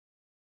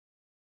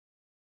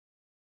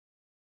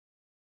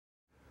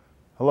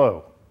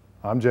Hello,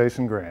 I'm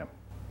Jason Graham,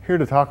 here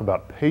to talk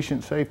about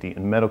patient safety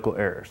and medical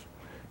errors.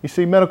 You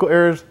see, medical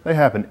errors, they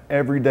happen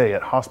every day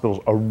at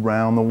hospitals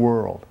around the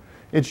world.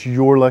 It's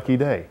your lucky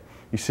day.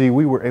 You see,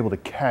 we were able to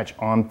catch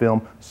on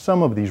film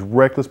some of these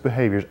reckless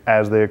behaviors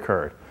as they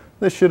occurred.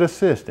 This should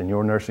assist in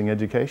your nursing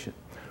education.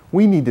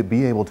 We need to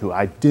be able to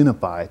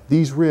identify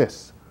these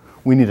risks.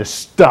 We need to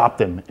stop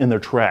them in their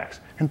tracks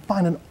and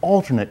find an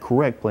alternate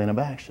correct plan of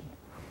action.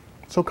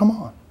 So come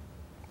on.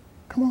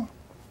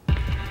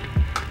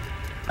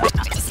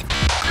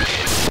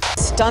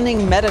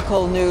 Stunning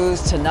medical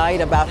news tonight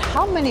about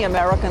how many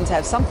Americans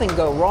have something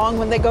go wrong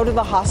when they go to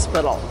the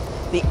hospital.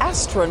 The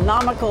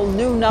astronomical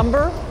new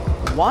number,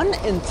 1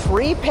 in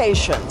 3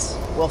 patients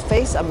will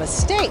face a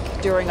mistake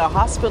during a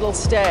hospital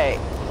stay.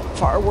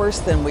 Far worse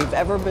than we've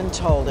ever been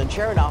told. And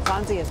Sharon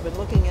Alfonsi has been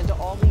looking into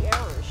all the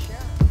errors.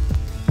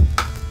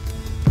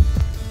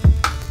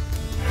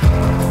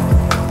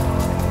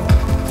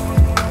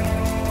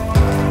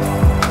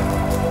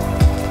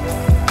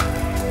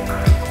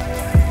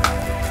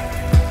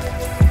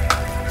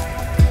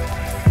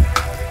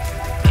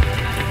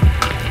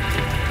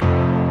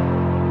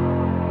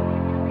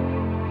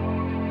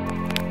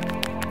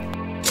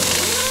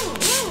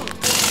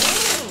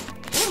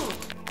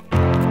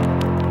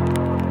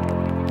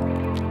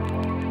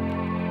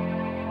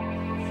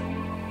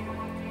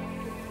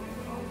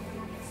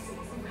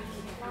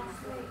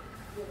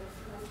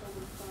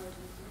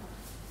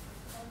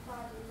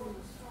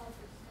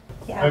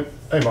 Yeah.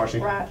 Hey, Marcy.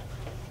 Right.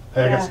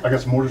 Hey, Yeah. I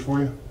got some orders for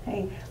you.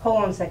 Hey,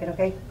 hold on a second,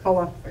 okay? Hold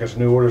on. I got some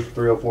new orders for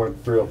 304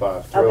 and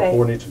 305.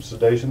 304 needs some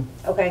sedation.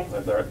 Okay.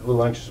 They're a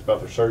little anxious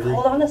about their surgery.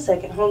 Hold on a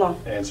second. Hold on.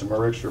 And some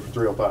Marixtra for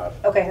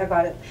 305. Okay, I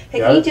got it. Hey,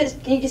 Got can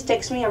it? you just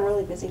text me? I'm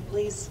really busy,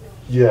 please.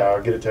 Yeah,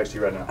 I'll get a text to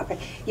you right now. Okay.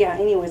 Yeah.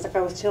 Anyways, like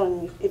I was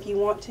telling you, if you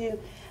want to,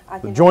 I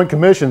The can. Joint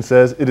Commission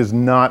says it is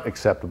not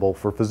acceptable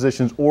for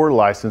physicians or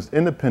licensed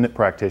independent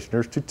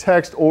practitioners to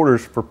text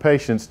orders for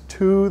patients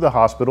to the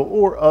hospital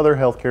or other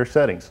healthcare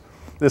settings.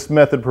 This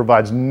method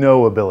provides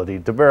no ability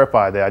to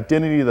verify the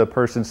identity of the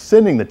person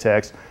sending the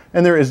text,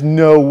 and there is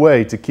no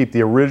way to keep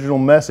the original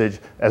message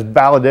as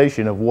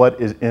validation of what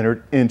is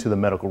entered into the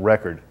medical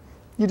record.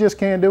 You just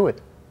can't do it.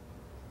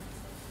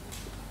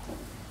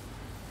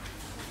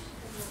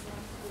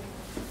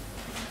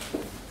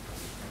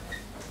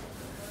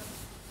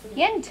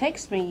 He hadn't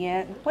texted me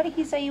yet. What did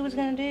he say he was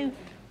going to do?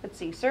 Let's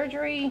see.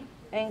 Surgery,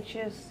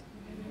 anxious.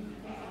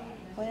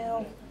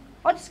 Well,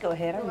 I'll just go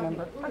ahead. I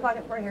remember. I got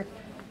it right here.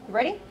 You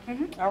ready?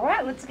 Mm-hmm. All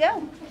right, let's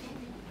go.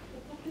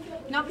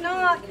 Knock,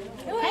 knock.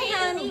 Hey,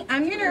 honey.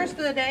 I'm your nurse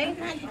for the day.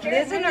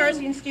 This is a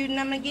nursing student.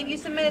 I'm going to give you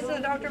some medicine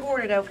the doctor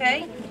ordered,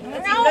 okay?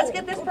 Let's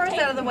get this purse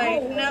out of the way.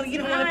 No, you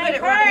don't want to put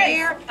it right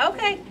here.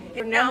 Okay.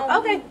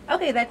 No.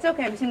 Okay, that's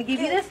okay. I'm just going to give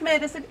you this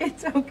medicine.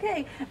 It's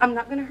okay. I'm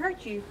not going to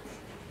hurt you.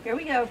 Here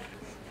we go.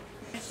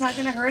 It's not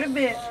going to hurt a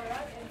bit.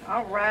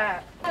 All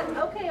right.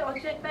 Okay, I'll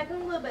check back in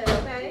a little bit,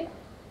 okay?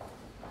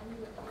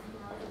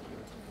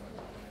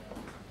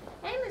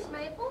 Hey, Miss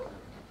Maple.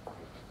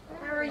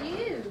 How are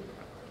you?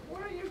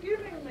 What are you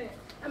giving me?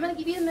 I'm going to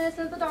give you the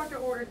medicine the doctor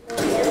ordered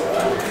for you.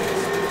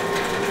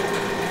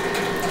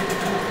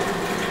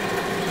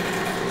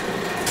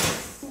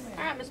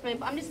 All right, Miss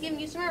Maple. I'm just giving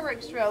you some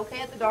Marixtra, okay,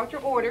 that the doctor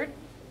ordered.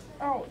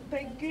 Oh,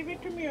 they give it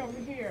to me over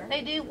here.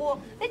 They do?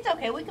 Well, it's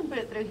okay. We can put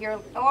it through here.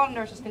 A lot of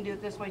nurses can do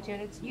it this way, too,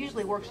 and it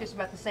usually works just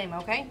about the same,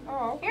 okay?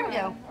 Oh, okay. Here we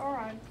go. All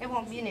right. It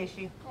won't be an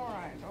issue. All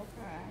right,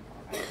 okay.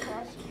 I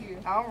trust you.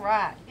 All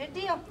right. Good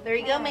deal. There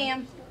you go,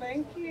 ma'am.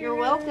 Thank you. You're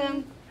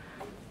welcome.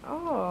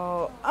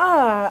 Oh,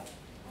 I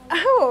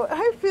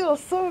feel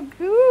so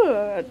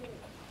good.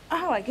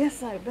 Oh, I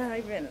guess I better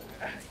even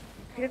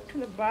get to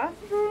the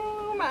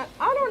bathroom. I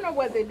don't know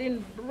why they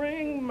didn't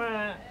bring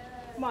my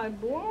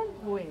blood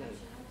with.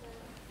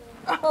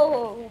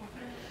 Oh.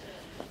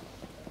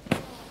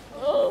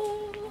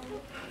 Oh.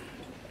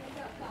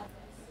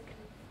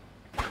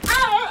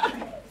 Ah!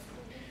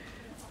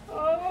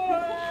 Oh.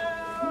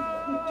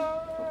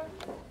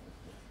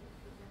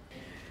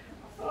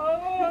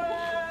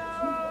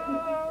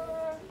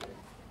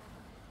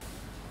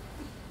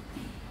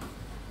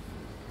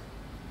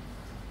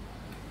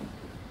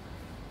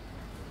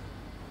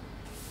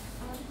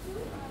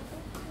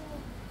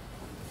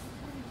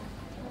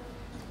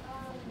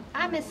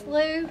 Hi, Miss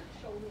Lou.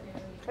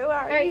 Who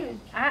are you?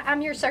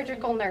 I'm your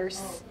surgical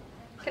nurse.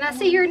 Can I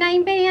see your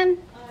name, Ben?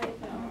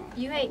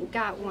 You ain't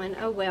got one.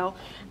 Oh well.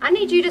 I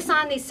need you to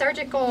sign this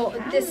surgical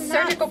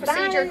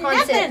procedure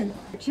consent.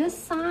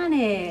 Just sign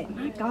it.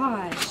 My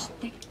gosh.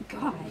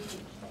 God.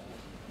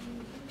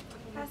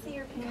 I see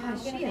your pen.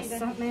 Gosh, she has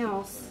something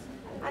else.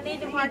 I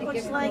need to mark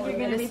which leg you're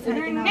going to be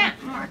taking off.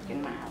 Not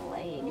marking my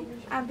leg.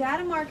 I've got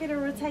to mark it or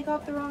we'll take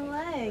off the wrong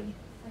leg.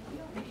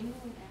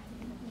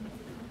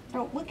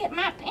 Don't look at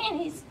my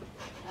panties.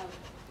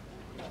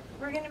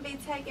 We're going to be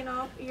taking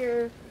off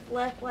your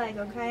left leg,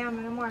 okay? I'm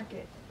going to mark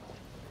it.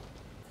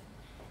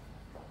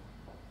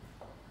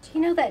 Do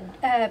you know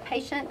that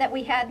patient that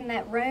we had in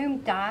that room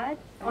died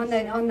on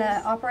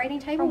the operating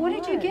table? What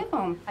did you give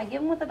him? I gave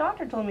him what the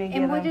doctor told me to give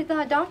him. And what did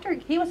the doctor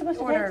He was supposed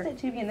to order?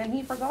 text it to me, and then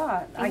he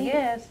forgot, I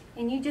guess.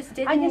 And you just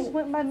didn't? I just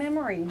went by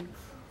memory.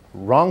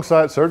 Wrong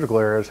site surgical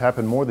errors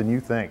happen more than you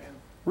think.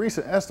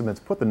 Recent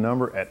estimates put the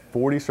number at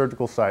 40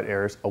 surgical site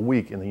errors a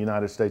week in the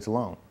United States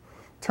alone.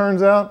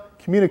 Turns out,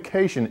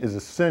 communication is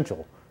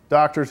essential.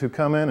 Doctors who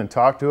come in and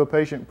talk to a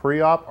patient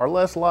pre-op are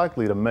less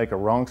likely to make a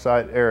wrong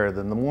site error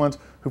than the ones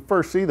who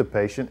first see the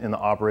patient in the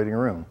operating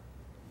room.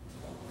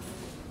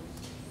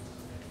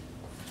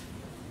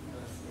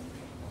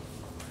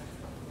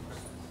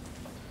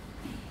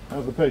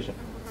 How's the patient?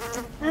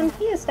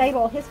 He is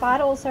stable. His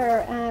vitals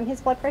are, his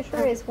blood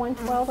pressure is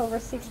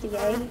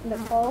 112/68. The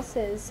pulse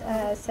is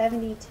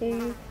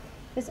 72.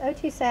 His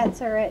O2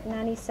 sats are at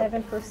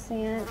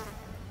 97%.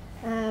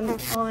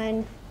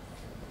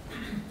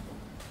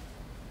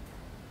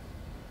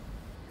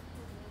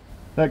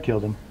 That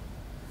killed him.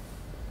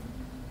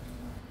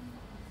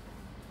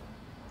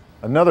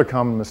 Another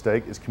common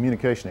mistake is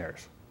communication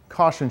errors.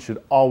 Caution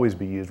should always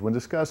be used when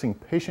discussing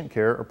patient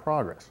care or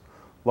progress.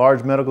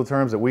 Large medical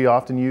terms that we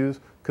often use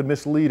could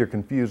mislead or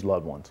confuse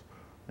loved ones,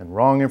 and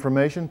wrong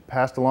information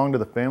passed along to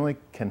the family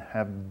can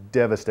have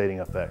devastating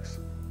effects.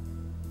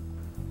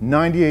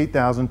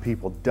 98,000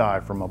 people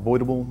die from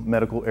avoidable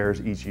medical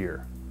errors each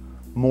year.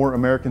 More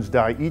Americans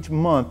die each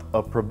month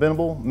of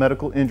preventable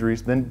medical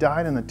injuries than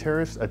died in the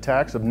terrorist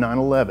attacks of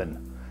 9/11.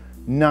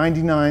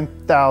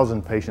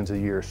 99,000 patients a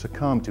year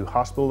succumb to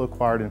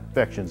hospital-acquired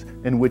infections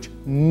in which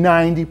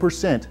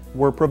 90%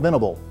 were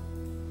preventable.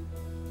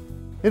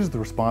 It is the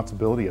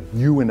responsibility of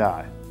you and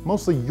I,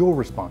 mostly your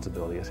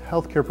responsibility as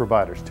healthcare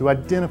providers, to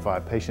identify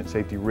patient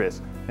safety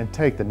risks and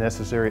take the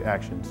necessary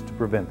actions to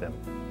prevent them.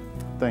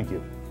 Thank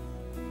you.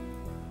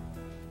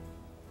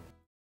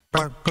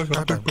 Bang, bang,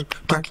 bang, bang,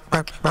 bang,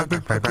 bang, bang, bang,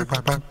 bang, bang,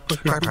 bang, bang,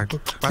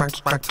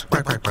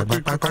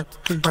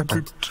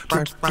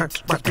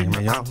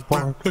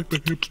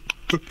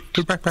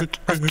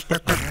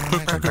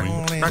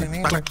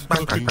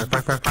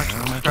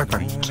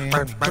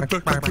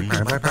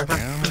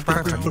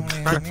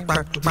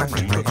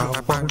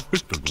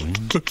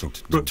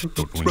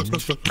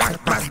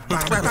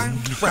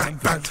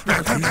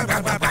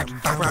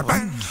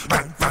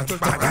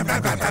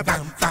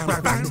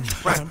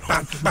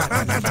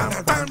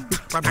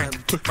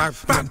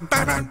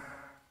 bang,